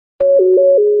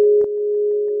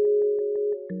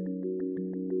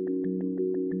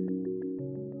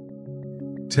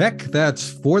Tech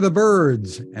that's for the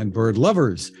birds and bird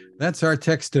lovers. That's our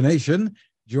Techstination.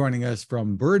 Joining us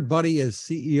from Bird Buddy is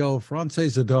CEO Franci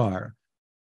Zadar,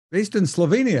 based in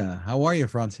Slovenia. How are you,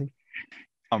 Franci?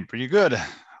 I'm pretty good.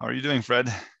 How are you doing, Fred?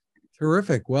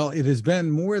 Terrific. Well, it has been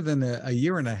more than a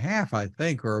year and a half, I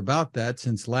think, or about that,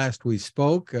 since last we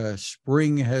spoke.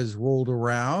 Spring has rolled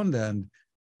around and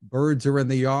birds are in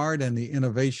the yard, and the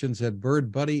innovations at Bird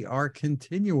Buddy are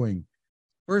continuing.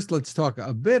 First, let's talk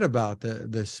a bit about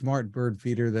the smart bird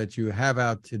feeder that you have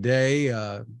out today.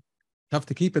 Tough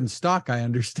to keep in stock, I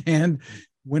understand,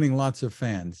 winning lots of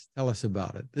fans. Tell us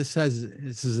about it. This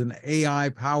is an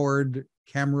AI-powered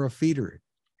camera feeder.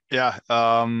 Yeah,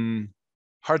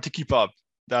 hard to keep up.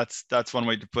 That's one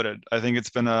way to put it. I think it's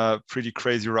been a pretty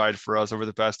crazy ride for us over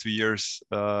the past 2 years.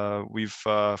 We've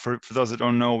for those that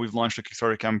don't know, we've launched a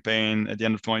Kickstarter campaign at the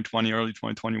end of 2020, early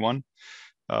 2021.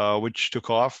 Which took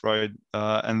off, right?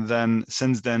 And then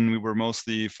since then, we were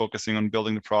mostly focusing on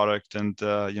building the product and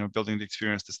building the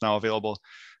experience that's now available.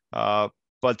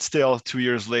 But still, 2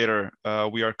 years later,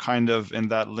 we are kind of in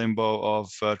that limbo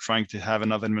of trying to have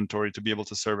enough inventory to be able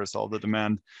to service all the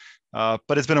demand.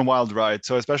 But it's been a wild ride.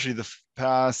 So especially the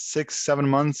past 6-7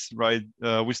 months, right?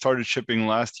 We started shipping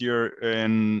last year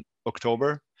in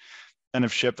October and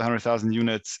have shipped 100,000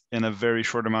 units in a very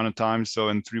short amount of time. So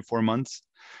in 3-4 months.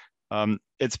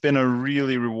 It's been a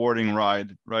really rewarding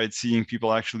ride, right? Seeing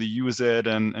people actually use it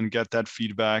and get that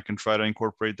feedback and try to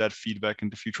incorporate that feedback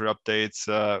into future updates.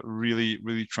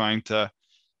 Really trying to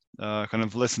kind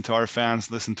of listen to our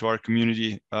fans, listen to our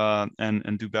community,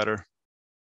 and do better.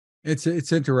 It's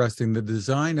interesting, the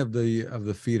design of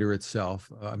the feeder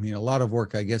itself. I mean, a lot of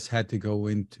work, I guess, had to go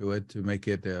into it to make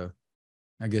it,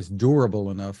 I guess,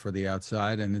 durable enough for the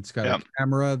outside. And it's got a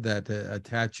camera that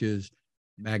attaches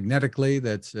magnetically,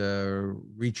 that's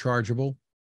rechargeable.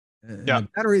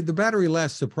 The battery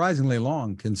lasts surprisingly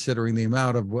long considering the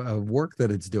amount of work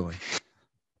that it's doing.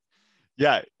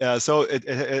 So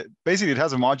it basically, it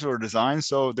has a modular design.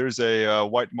 So there's a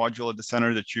white module at the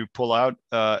center that you pull out.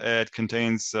 It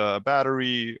contains a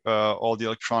battery, all the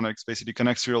electronics, basically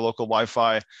connects to your local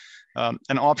Wi-Fi.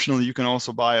 And optionally, you can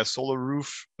also buy a solar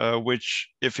roof, which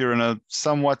if you're in a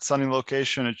somewhat sunny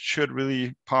location, it should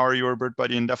really power your Bird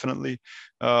Buddy indefinitely,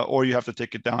 or you have to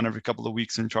take it down every couple of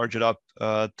weeks and charge it up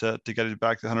to get it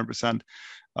back to 100%.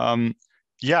 And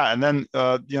then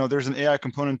there's an AI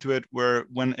component to it where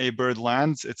when a bird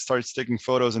lands, it starts taking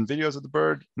photos and videos of the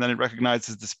bird, and then it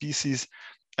recognizes the species,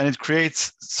 and it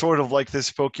creates sort of like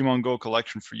this Pokemon Go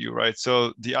collection for you, right?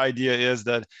 So the idea is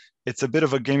that it's a bit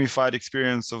of a gamified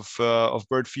experience of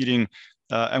bird feeding,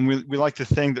 and we like to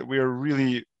think that we are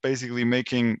really basically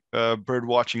making bird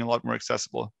watching a lot more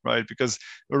accessible, right? Because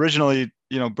originally,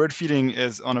 bird feeding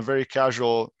is on a very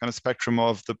casual kind of spectrum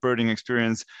of the birding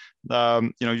experience.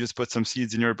 You just put some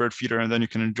seeds in your bird feeder and then you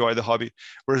can enjoy the hobby.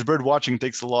 Whereas bird watching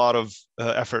takes a lot of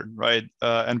effort, right?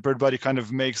 And Bird Buddy kind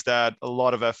of makes that a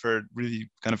lot of effort, really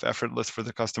kind of effortless for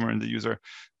the customer and the user.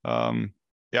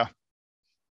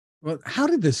 Well, how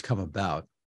did this come about,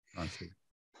 Franci?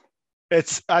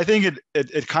 I think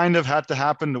it kind of had to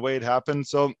happen the way it happened.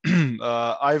 So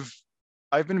I've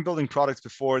been building products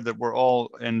before that were all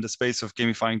in the space of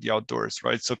gamifying the outdoors,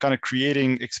 right? So kind of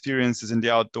creating experiences in the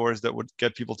outdoors that would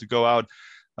get people to go out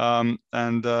and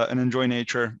enjoy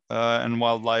nature and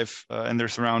wildlife and their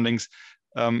surroundings.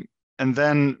 And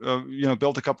then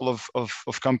built a couple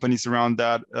of companies around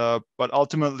that. But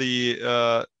ultimately,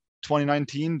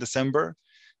 2019 December.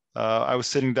 I was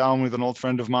sitting down with an old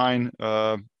friend of mine,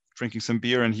 drinking some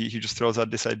beer, and he just throws out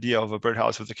this idea of a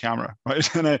birdhouse with a camera,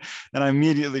 right? And I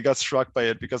immediately got struck by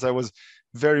it because I was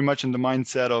very much in the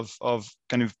mindset of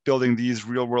kind of building these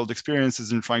real world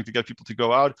experiences and trying to get people to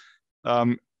go out,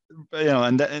 and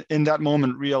in that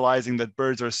moment realizing that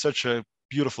birds are such a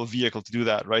beautiful vehicle to do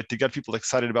that, right? To get people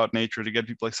excited about nature, to get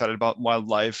people excited about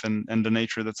wildlife and the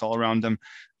nature that's all around them.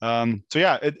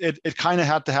 It kind of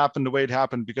had to happen the way it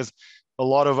happened because a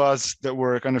lot of us that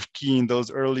were kind of keen those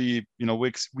early,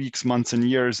 weeks, months, and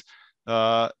years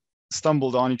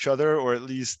stumbled on each other, or at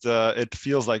least it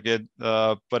feels like it.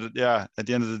 But at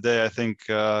the end of the day, I think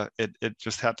it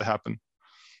just had to happen.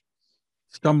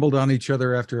 Stumbled on each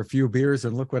other after a few beers,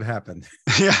 and look what happened.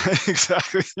 Yeah,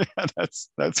 exactly. Yeah,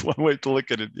 that's one way to look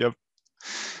at it. Yep.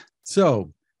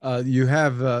 So you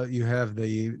have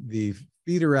the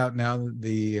feeder out now.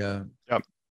 The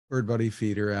Bird Buddy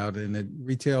feeder out, and it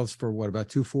retails for what, about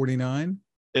 $249?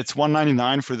 It's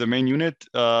 $199 for the main unit.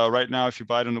 Right now, if you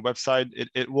buy it on the website,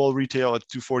 it will retail at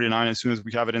 $249 as soon as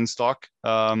we have it in stock.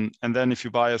 And then if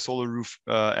you buy a solar roof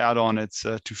add-on, it's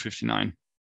 $259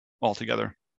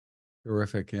 altogether.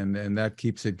 Terrific, and that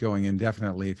keeps it going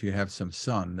indefinitely if you have some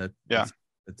sun. That's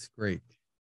That's great.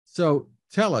 So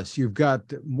tell us, you've got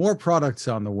more products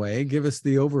on the way. Give us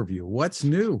the overview. What's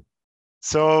new?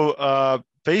 So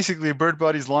basically,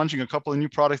 BirdBuddy's launching a couple of new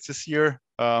products this year,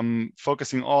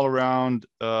 focusing all around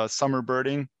summer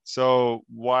birding. So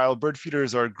while bird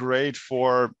feeders are great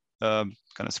for kind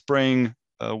of spring,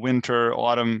 winter,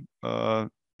 autumn,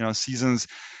 seasons,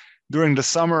 during the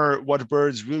summer, what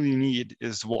birds really need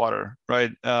is water, right?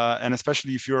 And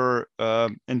especially if you're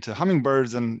into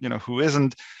hummingbirds, and who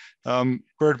isn't,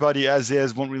 BirdBuddy as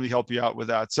is won't really help you out with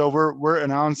that. So we're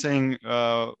announcing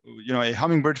a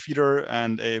hummingbird feeder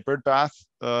and a bird bath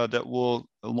that will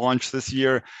launch this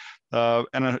year,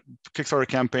 and a Kickstarter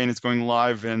campaign is going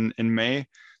live in May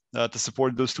to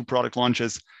support those two product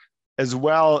launches, as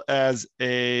well as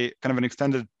a kind of an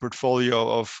extended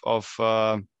portfolio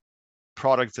of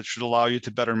products that should allow you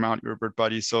to better mount your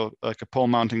BirdBuddy. So like a pole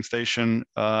mounting station,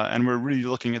 and we're really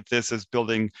looking at this as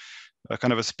building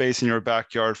kind of a space in your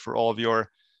backyard for all of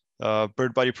your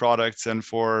BirdBuddy products, and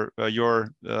for your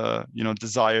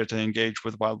desire to engage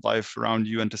with wildlife around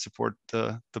you and to support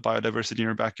the biodiversity in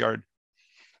your backyard.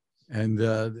 And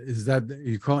are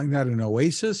you calling that an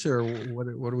oasis, or what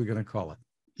are we going to call it?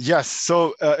 Yes.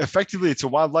 So effectively, it's a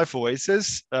wildlife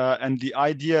oasis. And the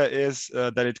idea is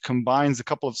that it combines a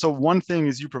couple of, so one thing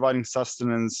is you providing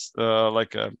sustenance,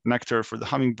 like nectar for the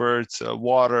hummingbirds,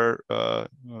 water,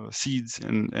 seeds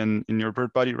in your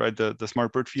BirdBuddy, right? The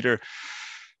smart bird feeder.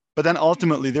 But then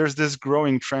ultimately, there's this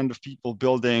growing trend of people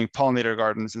building pollinator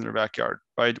gardens in their backyard,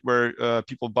 right? Where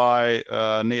people buy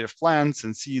native plants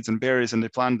and seeds and berries, and they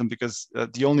plant them because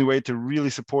the only way to really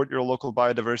support your local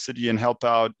biodiversity and help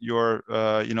out your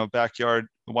backyard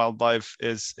wildlife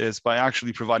is by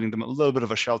actually providing them a little bit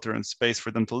of a shelter and space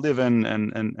for them to live in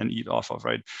and eat off of,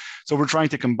 right? So we're trying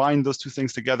to combine those two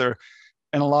things together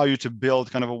and allow you to build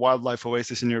kind of a wildlife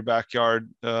oasis in your backyard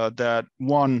that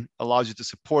one allows you to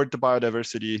support the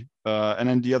biodiversity, and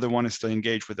then the other one is to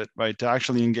engage with it, right? To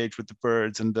actually engage with the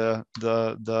birds and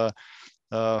the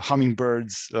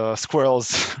hummingbirds,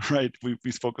 squirrels, right?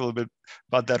 We spoke a little bit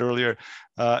about that earlier,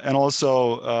 and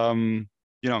also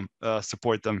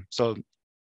support them. So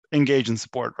engage and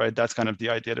support, right? That's kind of the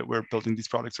idea that we're building these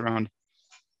products around.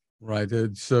 Right.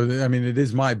 So, I mean, it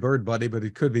is my bird buddy, but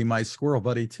it could be my squirrel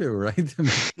buddy too, right? I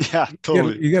mean, yeah,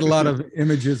 totally. You get a lot of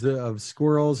images of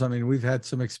squirrels. I mean, we've had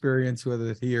some experience with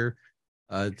it here,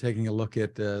 taking a look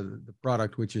at the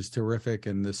product, which is terrific.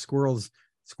 And the squirrels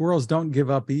don't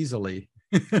give up easily.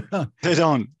 They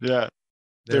don't. Yeah.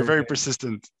 They're very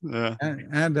persistent. Yeah.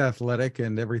 And athletic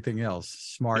and everything else,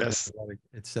 smart, yes. athletic,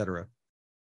 etc.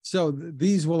 So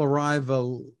these will arrive.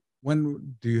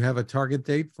 When do you have a target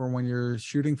date for when you're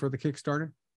shooting for the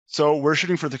Kickstarter? So we're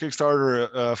shooting for the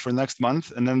Kickstarter for next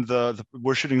month, and then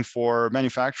we're shooting for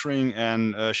manufacturing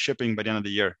and shipping by the end of the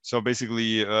year. So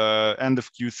basically, end of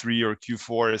Q3 or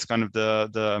Q4 is kind of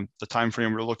the time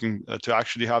frame we're looking to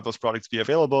actually have those products be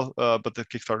available. But the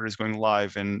Kickstarter is going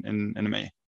live in May.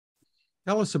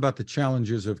 Tell us about the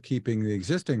challenges of keeping the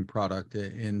existing product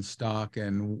in stock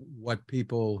and what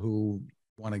people who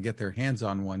want to get their hands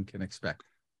on one can expect.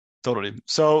 Totally.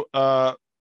 So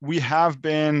we have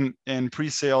been in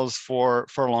pre-sales for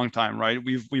a long time, right?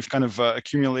 We've kind of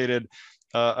accumulated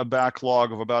a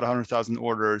backlog of about 100,000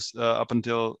 orders up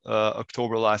until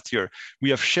October last year. We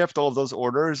have shipped all of those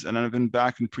orders, and then have been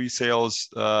back in pre-sales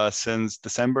since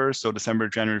December. So December,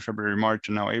 January, February, March,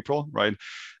 and now April, right?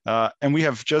 And we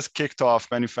have just kicked off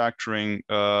manufacturing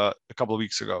a couple of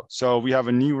weeks ago. So we have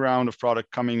a new round of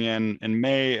product coming in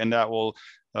May, and that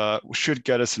should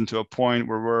get us into a point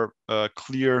where we're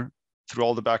clear through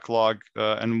all the backlog,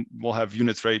 and we'll have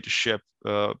units ready to ship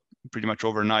pretty much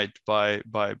overnight by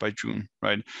June,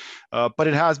 right? But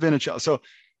it has been a challenge. So,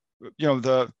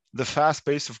 the fast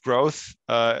pace of growth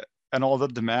and all the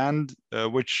demand,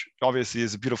 which obviously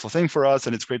is a beautiful thing for us,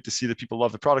 and it's great to see that people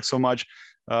love the product so much.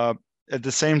 At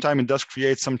the same time, it does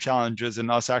create some challenges in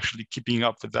us actually keeping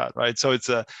up with that, right? So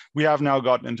we have now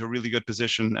gotten into a really good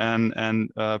position,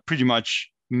 and pretty much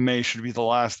May should be the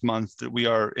last month that we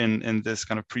are in this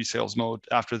kind of pre-sales mode.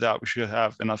 After that, we should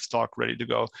have enough stock ready to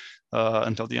go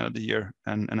until the end of the year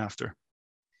and after.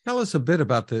 Tell us a bit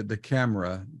about the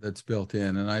camera that's built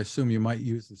in, and I assume you might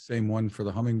use the same one for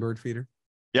the hummingbird feeder.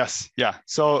 Yes, yeah.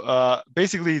 So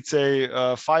basically, it's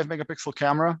a 5 megapixel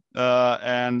camera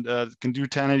and can do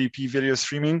 1080p video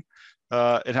streaming.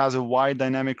 It has a wide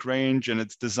dynamic range, and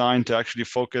it's designed to actually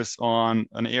focus on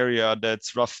an area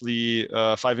that's roughly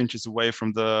 5 inches away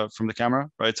from the camera,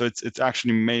 right? So it's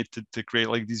actually made to create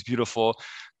like these beautiful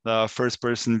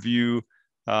first-person view,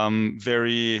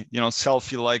 very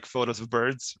selfie-like photos of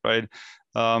birds, right?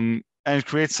 and it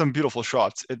creates some beautiful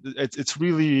shots. It's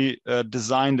really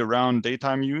designed around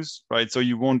daytime use, right? So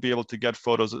you won't be able to get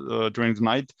photos during the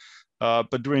night,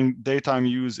 but during daytime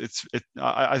use,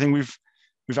 I think we've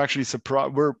actually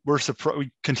surprised.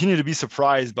 We continue to be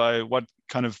surprised by what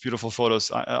kind of beautiful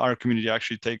photos our community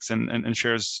actually takes and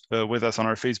shares with us on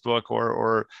our Facebook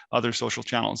or other social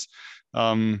channels.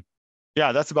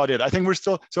 Yeah, that's about it. I think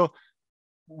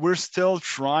we're still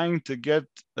trying to get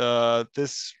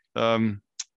this.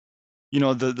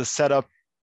 The setup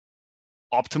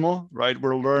optimal, right?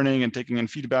 We're learning and taking in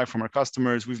feedback from our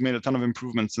customers. We've made a ton of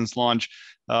improvements since launch,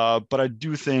 but I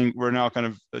do think we're now kind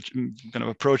of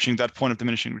approaching that point of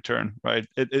diminishing return, right?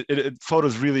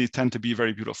 Photos really tend to be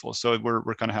very beautiful, so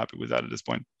we're kind of happy with that at this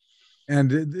point. And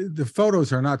the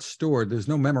photos are not stored. There's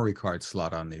no memory card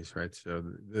slot on these, right? So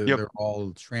they're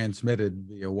all transmitted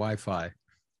via Wi-Fi.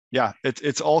 Yeah,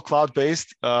 it's all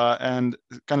cloud-based, and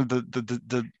kind of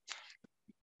the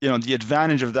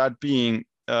advantage of that being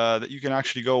that you can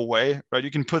actually go away, right?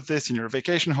 You can put this in your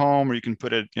vacation home, or you can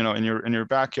put it, in your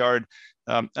backyard,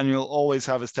 and you'll always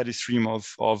have a steady stream of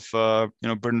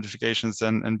bird notifications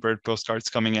and bird postcards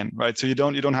coming in, right? So you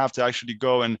don't have to actually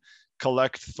go and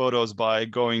collect photos by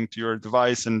going to your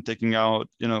device and taking out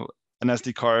an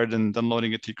SD card and then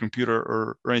loading it to your computer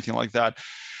or anything like that.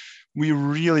 We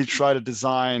really try to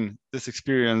design this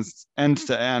experience end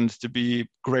to end to be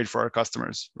great for our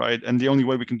customers, right? And the only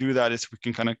way we can do that is we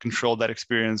can kind of control that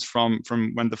experience from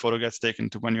when the photo gets taken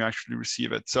to when you actually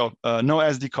receive it. So no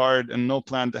SD card and no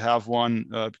plan to have one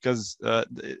because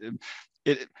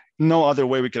no other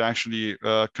way we could actually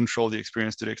control the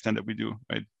experience to the extent that we do,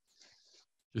 right?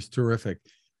 Just terrific.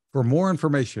 For more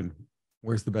information,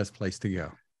 where's the best place to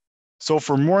go? So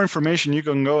for more information, you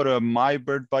can go to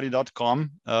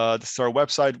mybirdbuddy.com. This is our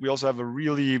website. We also have a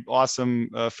really awesome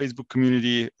Facebook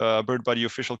community, BirdBuddy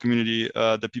official community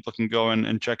that people can go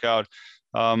and check out.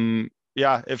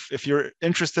 If you're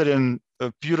interested in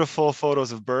beautiful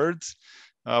photos of birds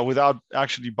without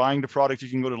actually buying the product, you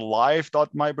can go to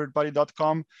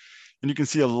live.mybirdbuddy.com. And you can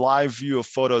see a live view of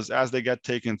photos as they get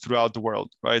taken throughout the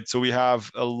world, right? So we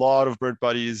have a lot of bird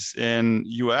buddies in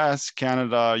US,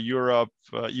 Canada, Europe,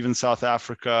 even South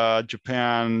Africa,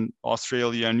 Japan,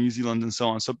 Australia, New Zealand, and so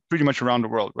on. So pretty much around the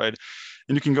world, right?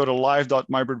 And you can go to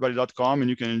live.mybirdbuddy.com and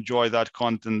you can enjoy that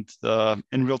content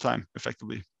in real time,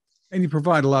 effectively. And you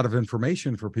provide a lot of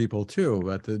information for people too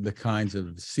about the kinds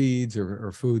of seeds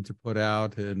or food to put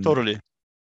out. And totally.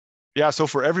 Yeah, so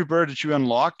for every bird that you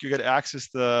unlock, you get access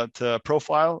to a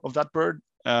profile of that bird.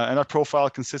 And that profile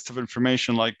consists of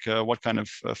information like what kind of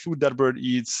food that bird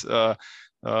eats,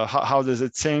 how does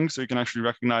it sing, so you can actually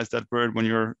recognize that bird when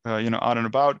you're out and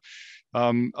about.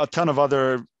 A ton of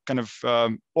other kind of,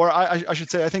 I should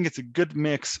say, I think it's a good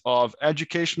mix of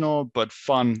educational but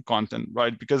fun content,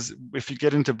 right? Because if you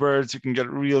get into birds, you can get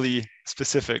really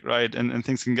specific, right? And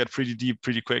things can get pretty deep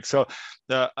pretty quick. So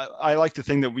I like to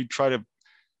think that we try to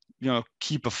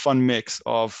keep a fun mix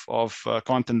of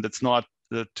content that's not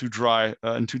too dry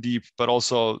and too deep, but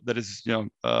also that is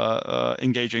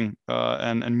engaging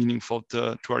and meaningful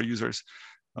to our users.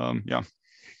 Yeah.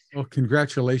 Well,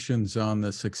 congratulations on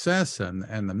the success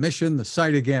and the mission. The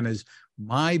site again is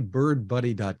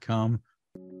mybirdbuddy.com.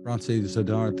 Francis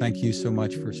Zadar, thank you so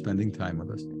much for spending time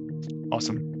with us.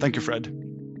 Awesome. Thank you, Fred.